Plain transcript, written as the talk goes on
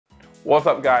What's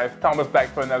up guys, Thomas back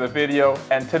for another video,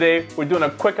 and today we're doing a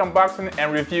quick unboxing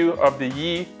and review of the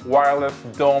Yi wireless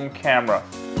dome camera.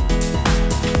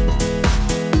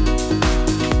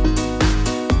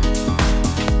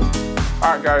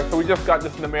 Alright guys, so we just got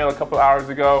this in the mail a couple hours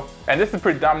ago, and this is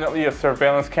predominantly a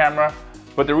surveillance camera,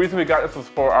 but the reason we got this was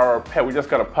for our pet. We just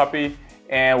got a puppy,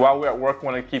 and while we're at work we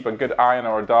want to keep a good eye on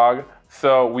our dog,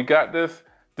 so we got this.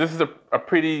 This is a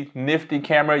pretty nifty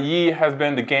camera. Yi has been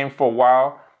in the game for a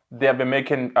while. They have been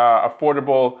making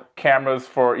affordable cameras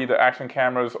for either action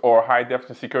cameras or high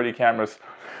definition security cameras.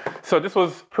 So this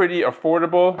was pretty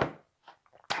affordable.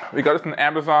 We got this on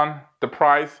Amazon. The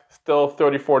price, still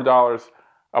 $34.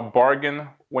 A bargain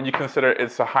when you consider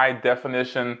it's a high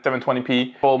definition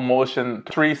 720p full motion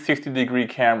 360-degree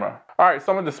camera. All right,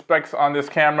 some of the specs on this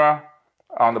camera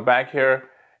on the back here.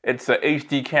 It's a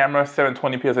HD camera,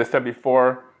 720p as I said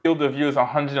before. Field of view is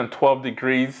 112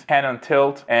 degrees, pan and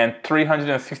tilt, and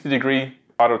 360-degree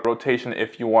auto rotation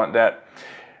if you want that.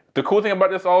 The cool thing about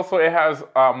this also, it has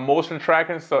motion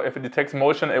tracking, so if it detects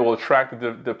motion, it will track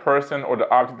the person or the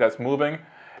object that's moving.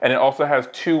 And it also has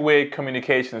two-way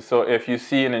communication, so if you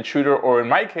see an intruder, or in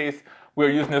my case,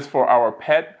 we're using this for our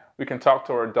pet, we can talk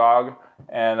to our dog,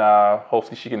 and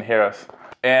hopefully she can hear us.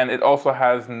 And it also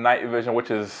has night vision, which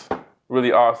is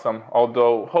really awesome,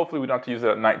 although hopefully we don't have to use it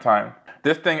at nighttime.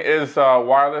 This thing is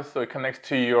wireless, so it connects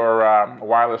to your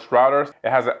wireless routers. It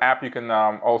has an app you can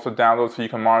also download so you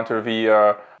can monitor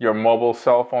via your mobile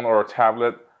cell phone or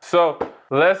tablet. So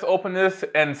let's open this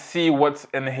and see what's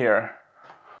in here.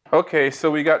 Okay, so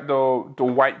we got the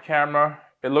white camera.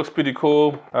 It looks pretty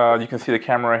cool. You can see the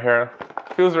camera right here.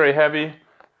 Feels very heavy.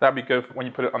 That'd be good when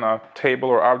you put it on a table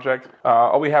or object.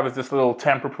 All we have is this little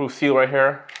tamper-proof seal right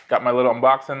here. Got my little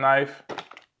unboxing knife.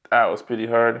 That was pretty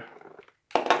hard.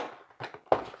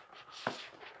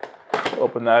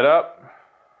 Open that up.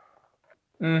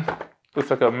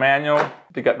 Looks like a manual.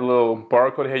 They got the little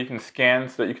barcode here you can scan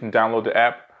so that you can download the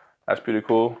app. That's pretty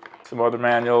cool. Some other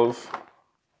manuals.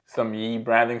 Some Yi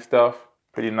branding stuff.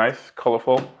 Pretty nice,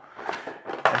 colorful.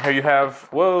 And here you have,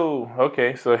 whoa,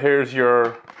 okay, so here's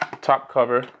your top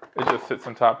cover. It just sits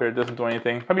on top here, it doesn't do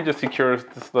anything. Probably just secures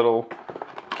this little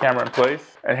camera in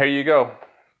place. And here you go.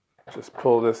 Just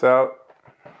pull this out.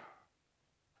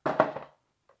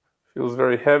 Feels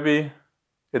very heavy.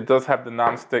 It does have the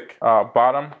non-stick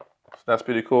bottom, so that's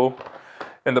pretty cool.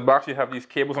 In the box you have these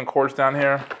cables and cords down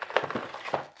here.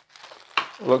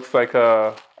 Looks like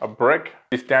a brick.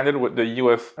 Standard with the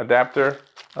US adapter.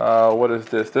 What is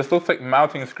this? This looks like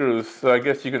mounting screws, so I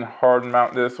guess you can hard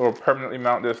mount this or permanently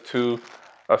mount this to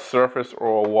a surface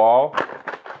or a wall.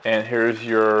 And here's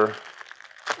your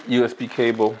USB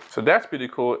cable. So that's pretty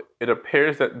cool. It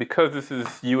appears that because this is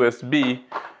USB,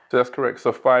 so that's correct,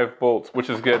 so 5 volts, which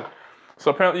is good. So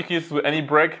apparently you can use this with any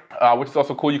brick, which is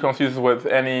also cool. You can also use this with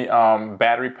any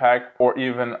battery pack or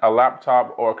even a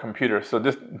laptop or a computer. So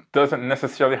this doesn't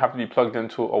necessarily have to be plugged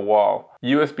into a wall.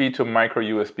 USB to micro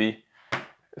USB.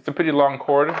 It's a pretty long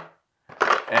cord.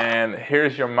 And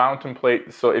here's your mounting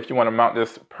plate. So if you want to mount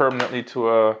this permanently to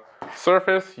a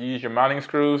surface, you use your mounting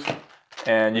screws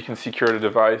and you can secure the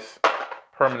device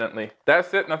permanently.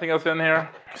 That's it, nothing else in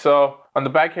here. So on the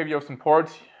back here you have some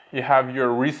ports. You have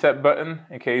your reset button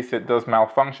in case it does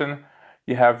malfunction.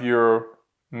 You have your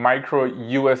micro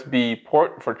USB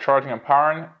port for charging and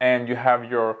powering, and you have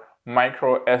your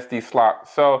micro SD slot.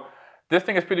 So this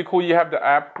thing is pretty cool. You have the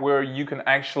app where you can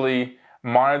actually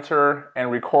monitor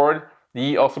and record.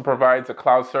 Yi also provides a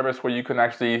cloud service where you can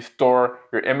actually store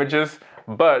your images,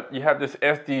 but you have this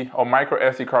SD or micro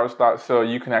SD card slot, so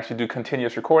you can actually do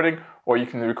continuous recording, or you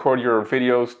can record your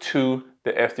videos to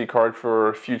the SD card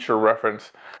for future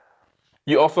reference.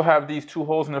 You also have these 2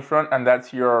 holes in the front, and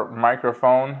that's your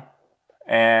microphone.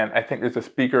 And I think there's a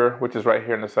speaker, which is right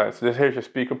here on the side. So here's your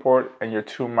speaker port and your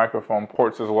 2 microphone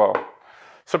ports as well.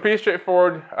 So pretty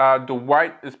straightforward. The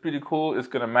white is pretty cool. It's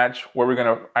gonna match where we're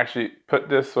gonna actually put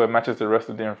this so it matches the rest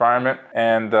of the environment.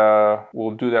 And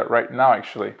we'll do that right now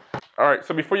actually. All right,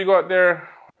 so before you go out there,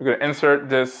 we're gonna insert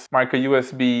this micro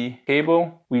USB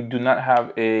cable. We do not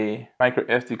have a micro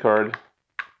SD card.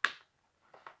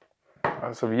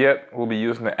 As of yet, we'll be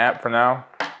using the app for now.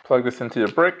 Plug this into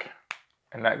the brick,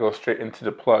 and that goes straight into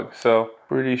the plug. So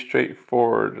pretty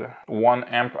straightforward, 1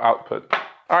 amp output.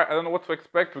 All right, I don't know what to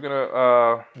expect. We're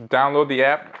gonna download the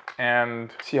app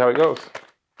and see how it goes.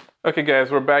 Okay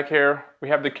guys, we're back here. We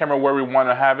have the camera where we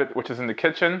wanna have it, which is in the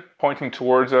kitchen, pointing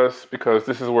towards us because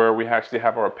this is where we actually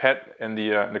have our pet in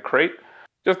the crate.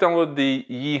 Just download the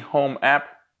Yi Home app,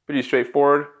 pretty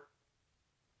straightforward.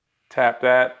 Tap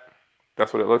that.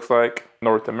 That's what it looks like.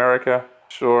 North America,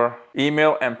 sure.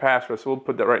 Email and password, so we'll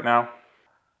put that right now.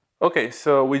 Okay,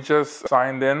 so we just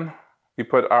signed in. We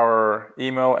put our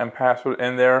email and password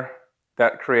in there.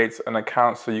 That creates an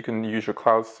account so you can use your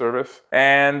cloud service.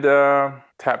 And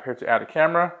tap here to add a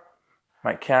camera.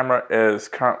 My camera is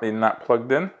currently not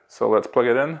plugged in, so let's plug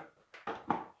it in.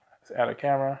 Let's add a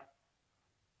camera.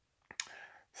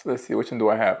 So let's see, which one do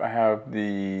I have? I have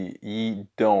the Yi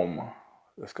Dome.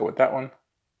 Let's go with that one.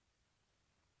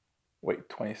 Wait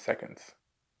 20 seconds.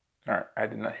 All right, I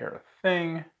did not hear a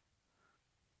thing.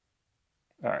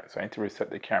 All right, so I need to reset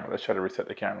the camera. Let's try to reset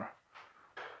the camera.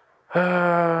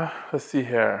 Let's see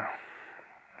here.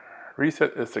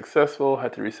 Reset is successful.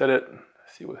 Had to reset it.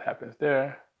 Let's see what happens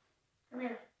there. Come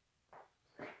here.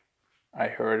 I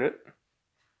heard it.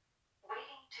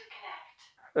 Waiting to connect.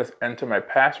 Let's enter my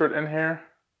password in here.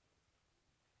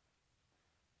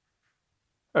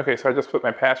 Okay, so I just put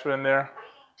my password in there.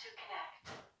 Waiting to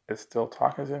connect. It's still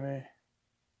talking to me.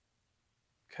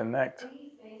 Connect.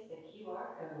 Please face the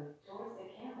QR code towards the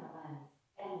camera lens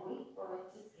and wait for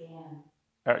it to scan.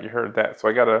 All right, you heard that. So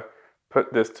I gotta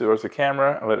put this towards the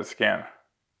camera and let it scan.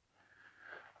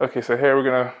 Okay, so here we're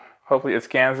gonna, hopefully it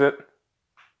scans it.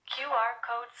 QR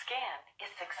code scan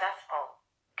is successful.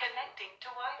 Connecting to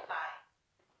Wi-Fi.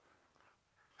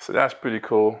 So that's pretty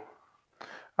cool.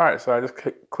 All right, so I just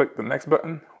click the next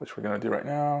button, which we're gonna do right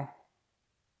now.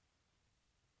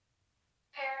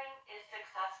 Pairing is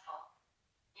successful.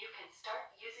 You can start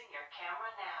using your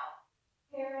camera now.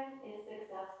 Pairing is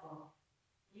successful.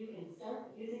 You can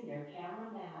start using your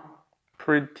camera now.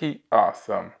 Pretty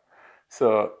awesome.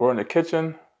 So we're in the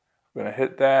kitchen. We're gonna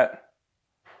hit that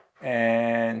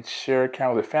and share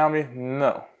account with the family.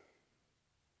 No.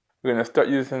 We're gonna start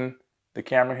using the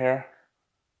camera here.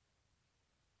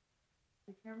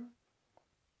 The camera?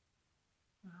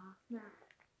 No.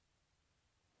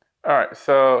 All right,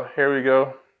 so here we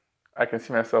go. I can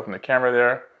see myself in the camera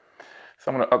there.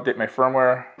 So I'm gonna update my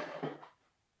firmware.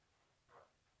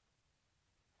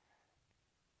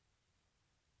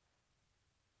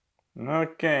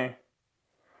 Okay.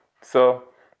 So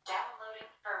Downloading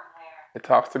firmware. it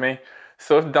talks to me.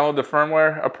 So let's download the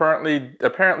firmware.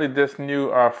 Apparently this new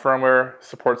firmware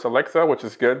supports Alexa, which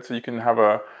is good. So you can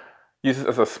have use it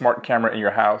as a smart camera in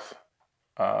your house.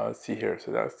 Let's see here.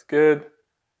 So that's good.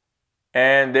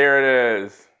 And there it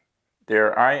is.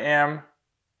 There I am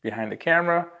behind the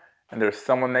camera, and there's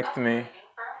someone next to me. Upgrading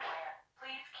firmware.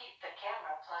 Please keep the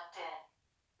camera plugged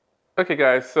in. Okay,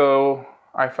 guys. So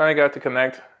I finally got to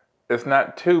connect. It's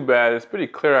not too bad. It's pretty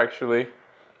clear actually.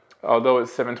 Although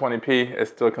it's 720p,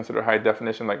 it's still considered high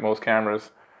definition like most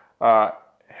cameras.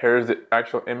 Here's the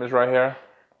actual image right here.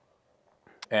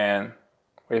 And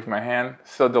wave my hand.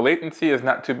 So the latency is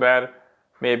not too bad.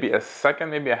 Maybe a second,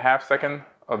 maybe a half second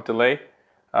of delay.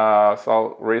 So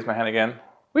I'll raise my hand again.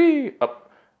 Whee!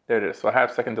 Up. There it is. So a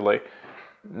half second delay.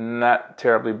 Not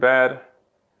terribly bad.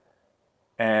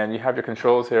 And you have your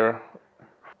controls here,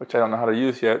 which I don't know how to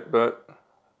use yet, but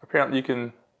apparently you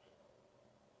can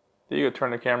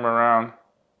turn the camera around.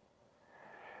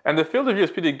 And the field of view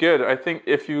is pretty good. I think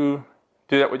if you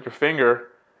do that with your finger,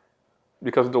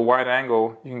 because of the wide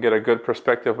angle, you can get a good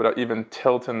perspective without even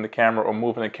tilting the camera or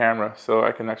moving the camera. So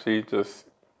I can actually just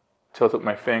tilt with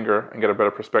my finger and get a better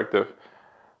perspective.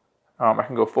 I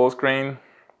can go full screen.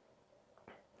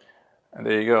 And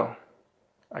there you go.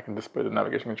 I can display the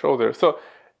navigation controls there. So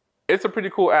it's a pretty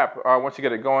cool app once you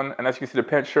get it going. And as you can see, the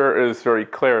picture is very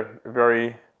clear,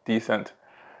 very decent.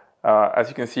 As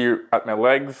you can see at my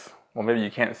legs, well, maybe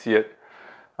you can't see it,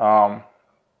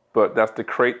 but that's the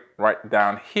crate right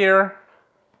down here.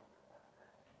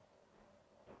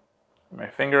 My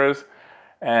fingers,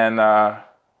 and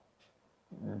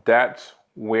that's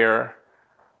where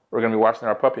we're gonna be watching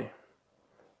our puppy.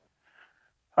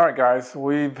 All right, guys,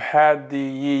 we've had the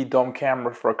Yi Dome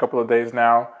camera for a couple of days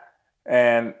now,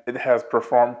 and it has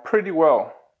performed pretty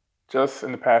well. Just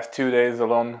in the past 2 days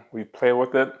alone, we played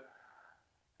with it,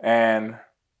 and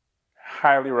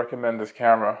highly recommend this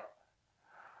camera.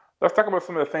 Let's talk about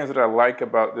some of the things that I like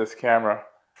about this camera.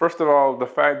 First of all, the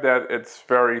fact that it's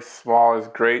very small is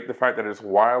great. The fact that it's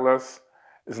wireless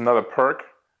is another perk.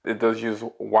 It does use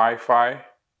Wi-Fi.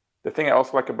 The thing I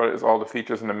also like about it is all the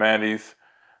features and amenities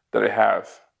that it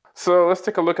has. So let's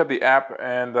take a look at the app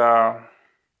and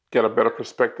get a better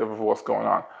perspective of what's going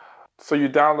on. So you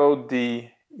download the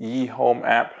Yi Home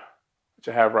app, which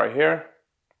I have right here.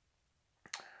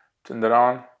 Turn that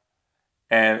on,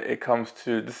 and it comes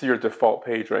to, this is your default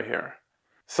page right here.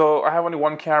 So I have only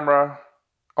one camera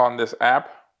on this app.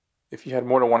 If you had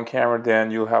more than one camera,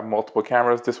 then you'll have multiple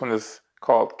cameras. This one is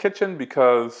called Kitchen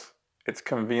because it's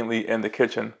conveniently in the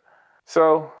kitchen.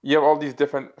 So you have all these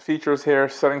different features here,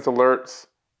 settings, alerts,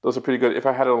 Those are pretty good. If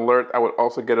I had an alert, I would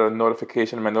also get a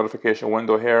notification in my notification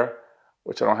window here,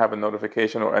 which I don't have a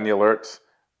notification or any alerts,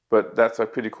 but that's a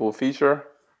pretty cool feature.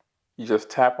 You just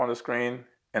tap on the screen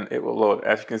and it will load.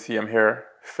 As you can see, I'm here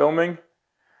filming.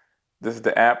 This is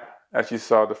the app, as you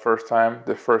saw the first time,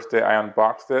 the first day I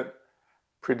unboxed it.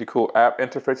 Pretty cool app.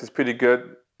 Interface is pretty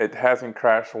good. It hasn't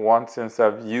crashed once since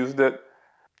I've used it.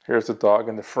 Here's the dog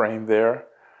in the frame there.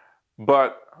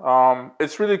 But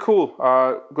it's really cool.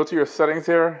 Go to your settings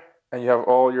here and you have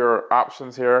all your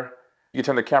options here. You can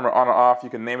turn the camera on or off. You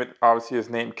can name it, obviously it's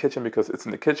named kitchen because it's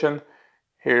in the kitchen.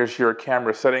 Here's your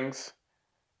camera settings.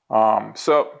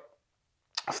 So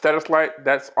status light,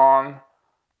 that's on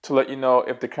to let you know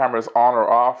if the camera is on or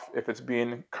off, if it's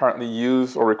being currently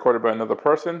used or recorded by another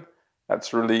person.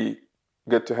 That's really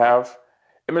good to have.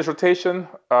 Image rotation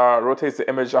rotates the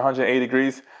image 180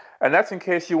 degrees, and that's in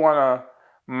case you want to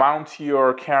mount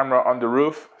your camera on the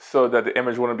roof so that the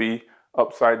image wouldn't be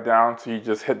upside down. So you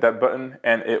just hit that button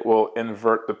and it will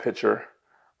invert the picture,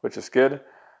 which is good.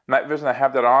 Night vision, I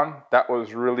have that on. That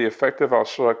was really effective. I'll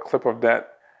show a clip of that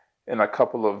in a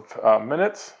couple of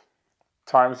minutes.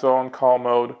 Time zone, call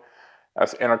mode,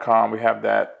 that's intercom, we have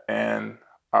that, and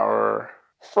our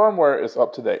firmware is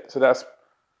up to date. So that's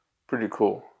pretty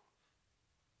cool.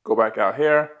 Go back out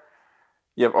here.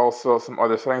 You have also some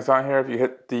other settings on here. If you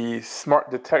hit the smart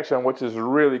detection, which is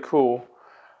really cool,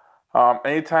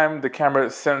 anytime the camera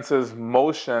senses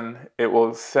motion, it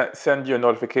will send you a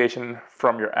notification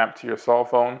from your app to your cell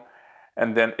phone,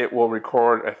 and then it will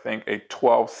record, I think, a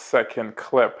 12-second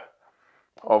clip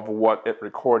of what it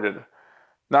recorded.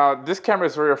 Now, this camera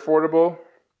is very affordable.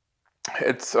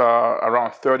 It's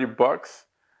around 30 bucks.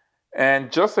 And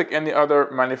just like any other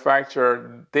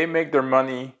manufacturer, they make their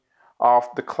money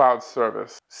off the cloud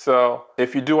service. So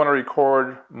if you do want to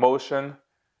record motion,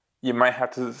 you might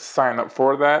have to sign up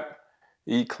for that.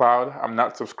 eCloud, I'm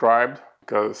not subscribed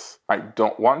because I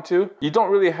don't want to. You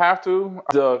don't really have to.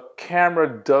 The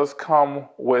camera does come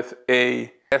with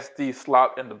a SD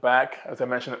slot in the back, as I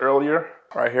mentioned earlier.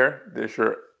 Right here, there's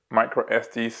your micro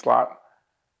SD slot.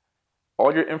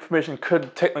 All your information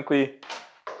could technically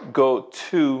go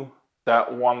to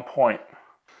that one point.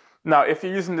 Now, if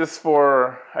you're using this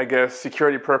for, I guess,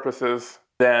 security purposes,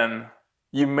 then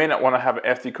you may not want to have an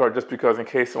SD card just because in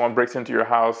case someone breaks into your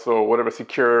house or whatever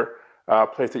secure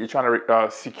place that you're trying to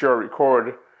secure or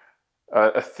record,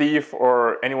 a thief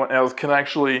or anyone else can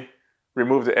actually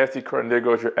remove the SD card and there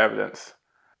goes your evidence.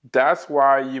 That's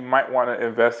why you might want to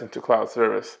invest into cloud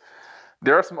service.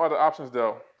 There are some other options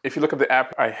though. If you look at the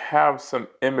app, I have some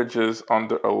images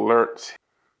under alerts.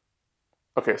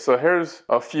 Okay, so here's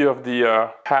a few of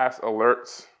the past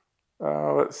alerts.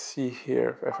 Let's see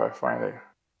here if I find it.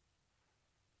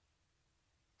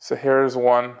 So here's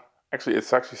one. Actually,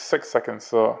 it's actually 6 seconds,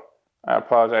 so I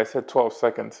apologize. I said 12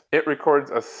 seconds. It records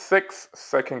a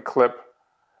 6-second clip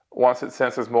once it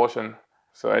senses motion.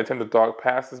 So anytime the dog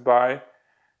passes by,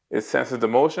 it senses the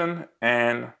motion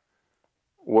and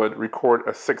would record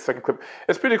a 6-second clip.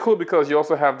 It's pretty cool because you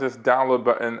also have this download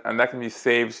button and that can be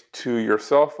saved to your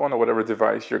cell phone or whatever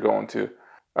device you're going to.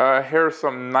 Here are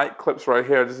some night clips right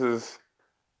here. This is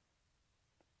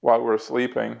while we're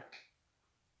sleeping.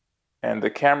 And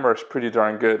the camera is pretty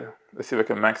darn good. Let's see if I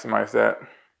can maximize that.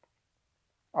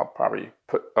 I'll probably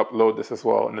upload this as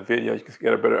well in the video. You can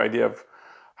get a better idea of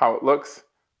how it looks.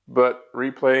 But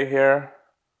replay here.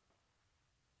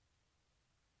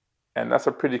 And that's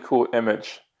a pretty cool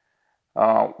image.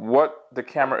 What the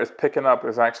camera is picking up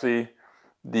is actually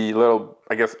the little,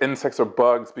 I guess, insects or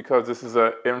bugs, because this is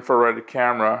an infrared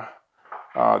camera.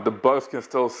 The bugs can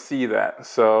still see that,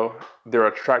 so they're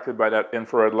attracted by that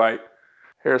infrared light.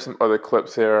 Here are some other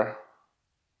clips here.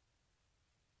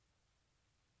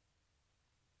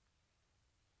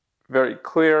 Very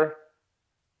clear.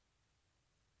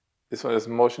 This one is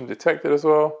motion detected as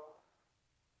well.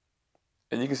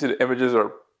 And you can see the images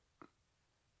are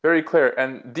very clear.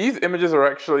 And these images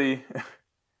are actually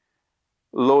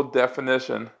low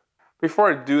definition.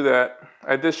 Before I do that,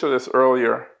 I did show this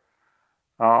earlier.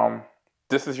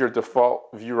 This is your default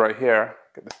view right here.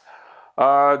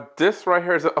 This right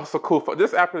here is also cool.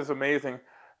 This app is amazing.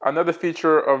 Another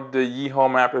feature of the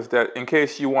YeHome app is that in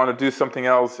case you want to do something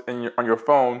else on your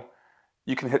phone,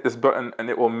 you can hit this button and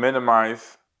it will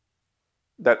minimize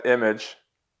that image.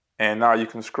 And now you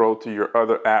can scroll to your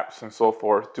other apps and so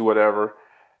forth, do whatever.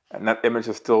 And that image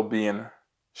is still being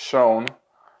shown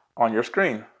on your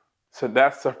screen. So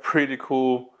that's a pretty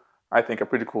cool, I think, a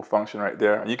pretty cool function right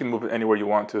there. And you can move it anywhere you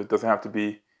want to. It doesn't have to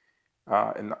be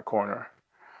in that corner.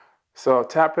 So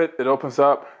tap it, it opens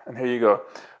up, and here you go.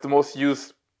 The most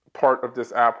used part of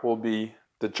this app will be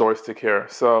the joystick here.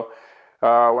 So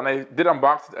When I did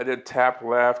unbox it, I did tap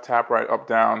left, tap right, up,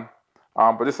 down.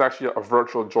 But this is actually a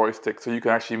virtual joystick, so you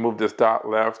can actually move this dot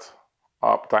left,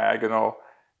 up, diagonal,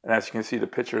 and as you can see, the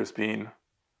picture is being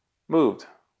moved.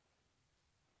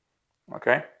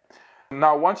 Okay.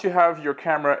 Now, once you have your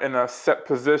camera in a set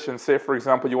position, say for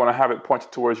example, you want to have it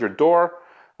pointed towards your door.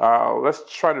 Let's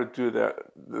try to do that.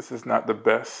 This is not the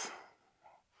best.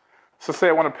 So say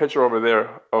I want a picture over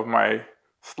there of my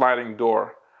sliding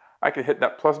door. I can hit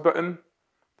that plus button,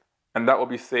 and that will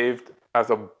be saved as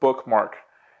a bookmark.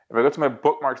 If I go to my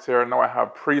bookmarks here, now I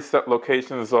have preset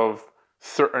locations of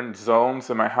certain zones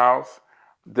in my house.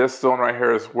 This zone right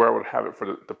here is where I would have it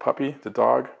for the puppy, the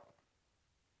dog.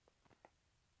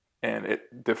 And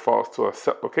it defaults to a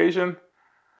set location.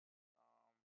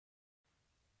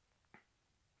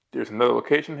 There's another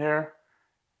location here.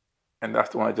 And that's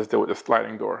the one I just did with the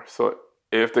sliding door. So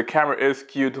if the camera is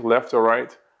skewed left or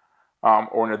right,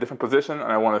 or in a different position,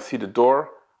 and I want to see the door,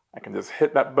 I can just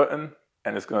hit that button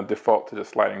and it's going to default to the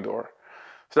sliding door.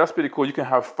 So that's pretty cool. You can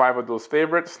have 5 of those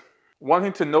favorites. One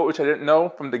thing to note, which I didn't know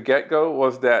from the get-go,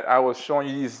 was that I was showing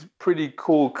you these pretty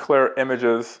cool, clear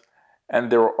images,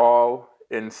 and they were all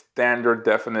in standard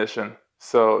definition.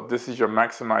 So this is your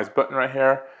maximize button right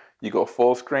here. You go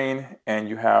full screen and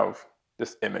you have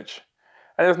this image.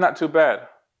 And it's not too bad.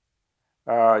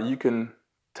 You can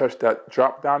touch that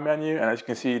drop-down menu, and as you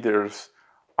can see, there's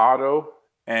auto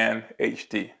and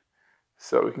HD.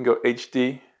 So we can go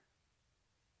HD,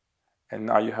 and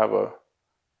now you have a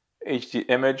HD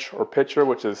image or picture,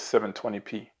 which is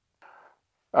 720p.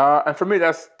 And for me,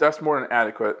 that's more than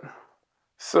adequate.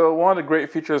 So one of the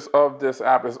great features of this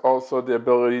app is also the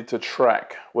ability to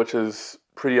track, which is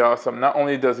pretty awesome. Not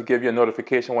only does it give you a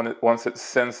notification once it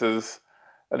senses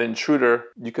an intruder,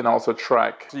 you can also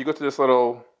track. So you go to this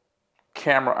little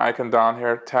camera icon down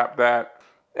here, tap that,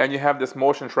 and you have this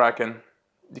motion tracking.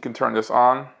 You can turn this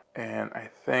on, and I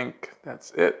think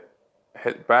that's it.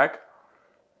 Hit back.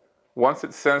 Once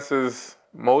it senses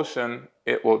motion,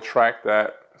 it will track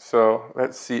that. So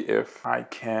let's see if I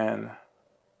can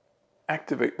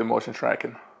activate the motion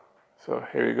tracking. So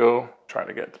here you go. Try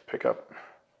to get it to pick up.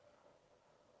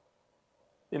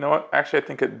 You know what? Actually, I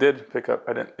think it did pick up.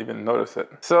 I didn't even notice it.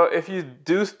 So if you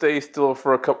do stay still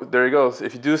for a couple, there it goes.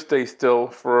 If you do stay still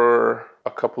for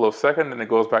a couple of seconds, then it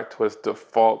goes back to its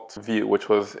default view, which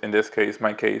was, in this case,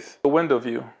 my case, the window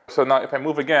view. So now if I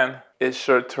move again, it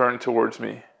should turn towards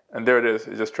me. And there it is,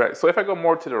 it just tracks. So if I go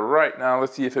more to the right now,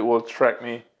 let's see if it will track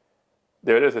me.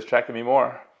 There it is, it's tracking me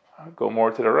more. I'll go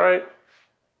more to the right.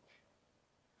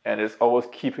 And it's always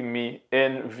keeping me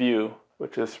in view,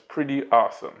 which is pretty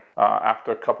awesome.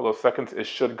 After a couple of seconds, it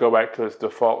should go back to its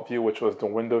default view, which was the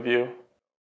window view.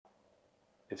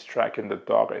 It's tracking the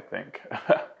dog, I think.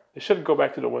 It should go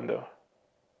back to the window.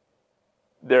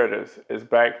 There it is. It's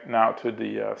back now to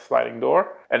the sliding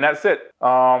door. And that's it.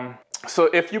 So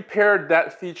if you paired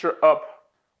that feature up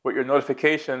with your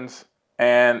notifications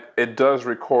and it does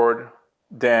record,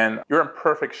 then you're in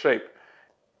perfect shape.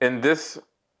 In this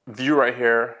view right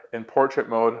here, in portrait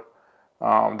mode,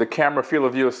 the camera field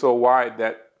of view is so wide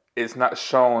that it's not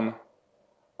shown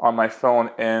on my phone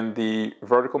in the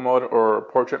vertical mode or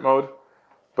portrait mode,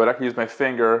 but I can use my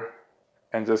finger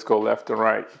and just go left and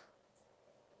right.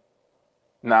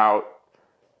 Now,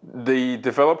 the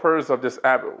developers of this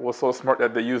app were so smart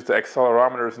that they used the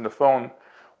accelerometers in the phone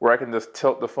where I can just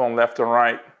tilt the phone left and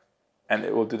right and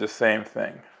it will do the same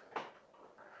thing.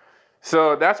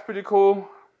 So that's pretty cool.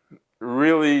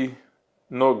 Really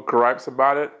no gripes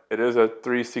about it. It is a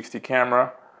 360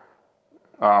 camera,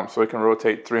 so it can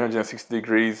rotate 360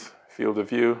 degrees field of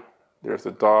view. There's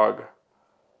the dog,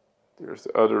 there's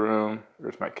the other room,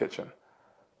 there's my kitchen.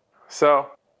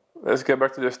 So let's get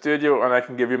back to the studio and I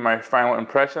can give you my final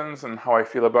impressions and how I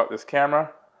feel about this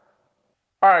camera.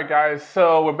 All right, guys,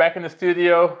 so we're back in the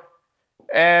studio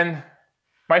and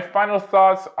my final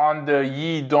thoughts on the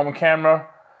Yi Dome camera.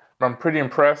 I'm pretty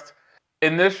impressed.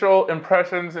 Initial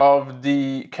impressions of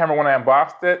the camera when I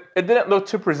unboxed it, it didn't look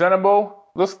too presentable.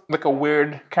 Looks like a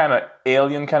weird kind of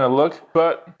alien kind of look,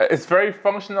 but it's very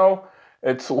functional.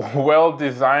 It's well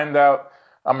designed out.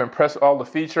 I'm impressed with all the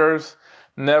features.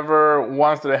 Never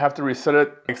once did I have to reset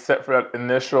it except for that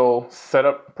initial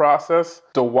setup process.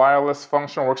 The wireless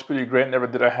function works pretty great. Never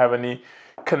did I have any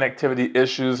connectivity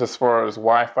issues as far as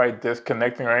Wi-Fi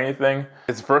disconnecting or anything.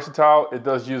 It's versatile. It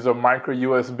does use a micro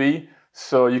USB,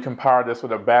 so you can power this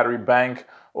with a battery bank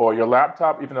or your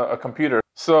laptop, even a computer.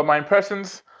 So my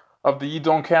impressions of the Yi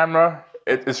Dome camera,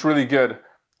 it's really good.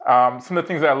 Some of the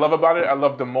things that I love about it, I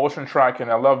love the motion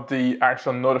tracking. I love the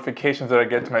actual notifications that I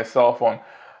get to my cell phone.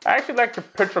 I actually like the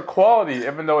picture quality,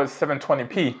 even though it's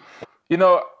 720p. You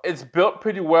know, it's built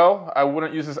pretty well. I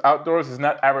wouldn't use this outdoors. It's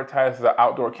not advertised as an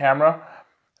outdoor camera,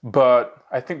 but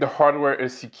I think the hardware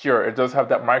is secure. It does have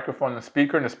that microphone and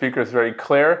the speaker is very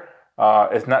clear.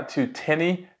 It's not too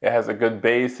tinny. It has a good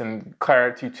bass and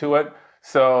clarity to it.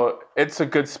 So it's a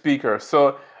good speaker.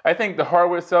 So I think the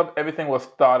hardware itself, everything was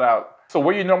thought out. So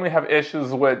where you normally have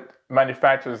issues with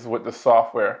manufacturers with the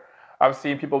software, I've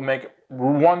seen people make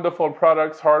wonderful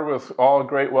products, hardware is all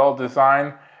great, well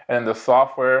designed, and the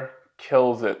software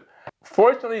kills it.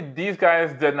 Fortunately, these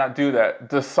guys did not do that.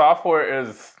 The software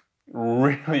is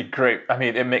really great. I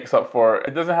mean, it makes up for it.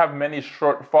 It doesn't have many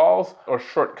shortfalls or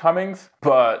shortcomings,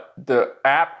 but the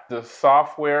app, the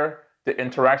software, the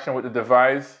interaction with the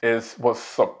device was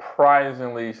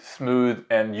surprisingly smooth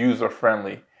and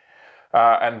user-friendly.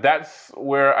 And that's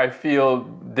where I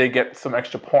feel they get some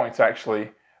extra points,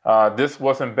 actually. This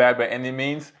wasn't bad by any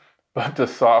means, but the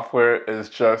software is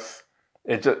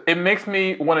it makes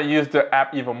me want to use the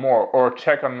app even more, or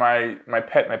check on my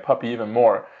puppy even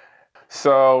more.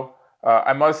 So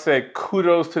I must say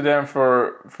kudos to them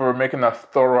for making a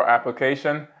thorough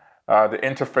application. The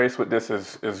interface with this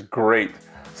is great.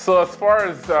 So as far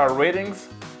as ratings,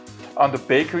 on the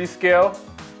bakery scale,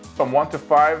 from 1 to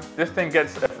 5, this thing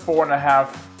gets a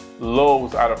 4.5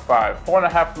 loaves out of 5.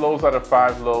 4.5 loaves out of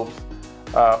 5 loaves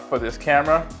for this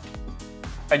camera.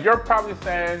 And you're probably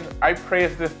saying, I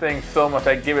praised this thing so much,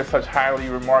 I gave it such highly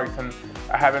remarks, and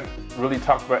I haven't really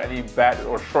talked about any bad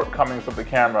or shortcomings of the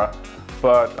camera,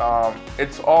 but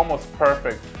it's almost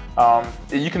perfect.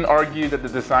 You can argue that the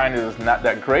design is not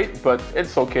that great, but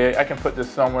it's okay. I can put this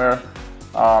somewhere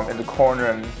in the corner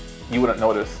and you wouldn't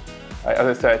notice. As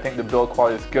I said, I think the build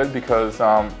quality is good because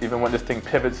even when this thing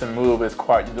pivots and moves, it's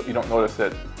quiet, you don't notice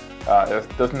it.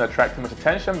 It doesn't attract too much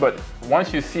attention, but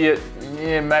once you see it,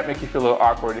 it might make you feel a little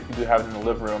awkward if you do have it in the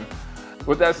living room.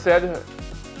 With that said,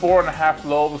 4.5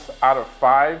 loaves out of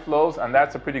 5 loaves, and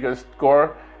that's a pretty good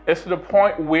score. It's to the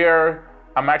point where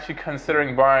I'm actually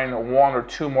considering buying 1 or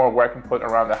 2 more where I can put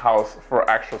around the house for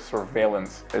actual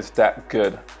surveillance. It's that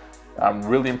good. I'm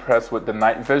really impressed with the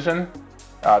night vision.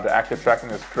 The active tracking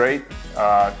is great.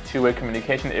 Two-way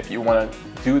communication, if you want to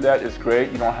do that, is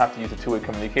great. You don't have to use the two-way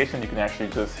communication. You can actually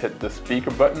just hit the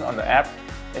speaker button on the app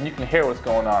and you can hear what's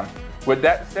going on. With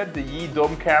that said, the Yi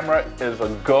Dome camera is a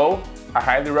go. I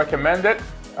highly recommend it.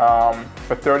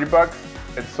 For 30 bucks,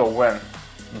 it's a win.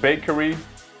 Bakery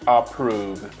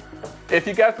approved. If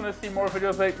you guys want to see more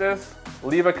videos like this,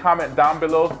 leave a comment down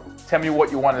below. Tell me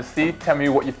what you want to see. Tell me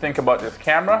what you think about this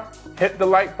camera. Hit the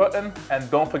like button and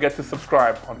don't forget to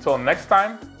subscribe. Until next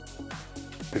time,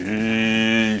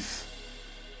 peace.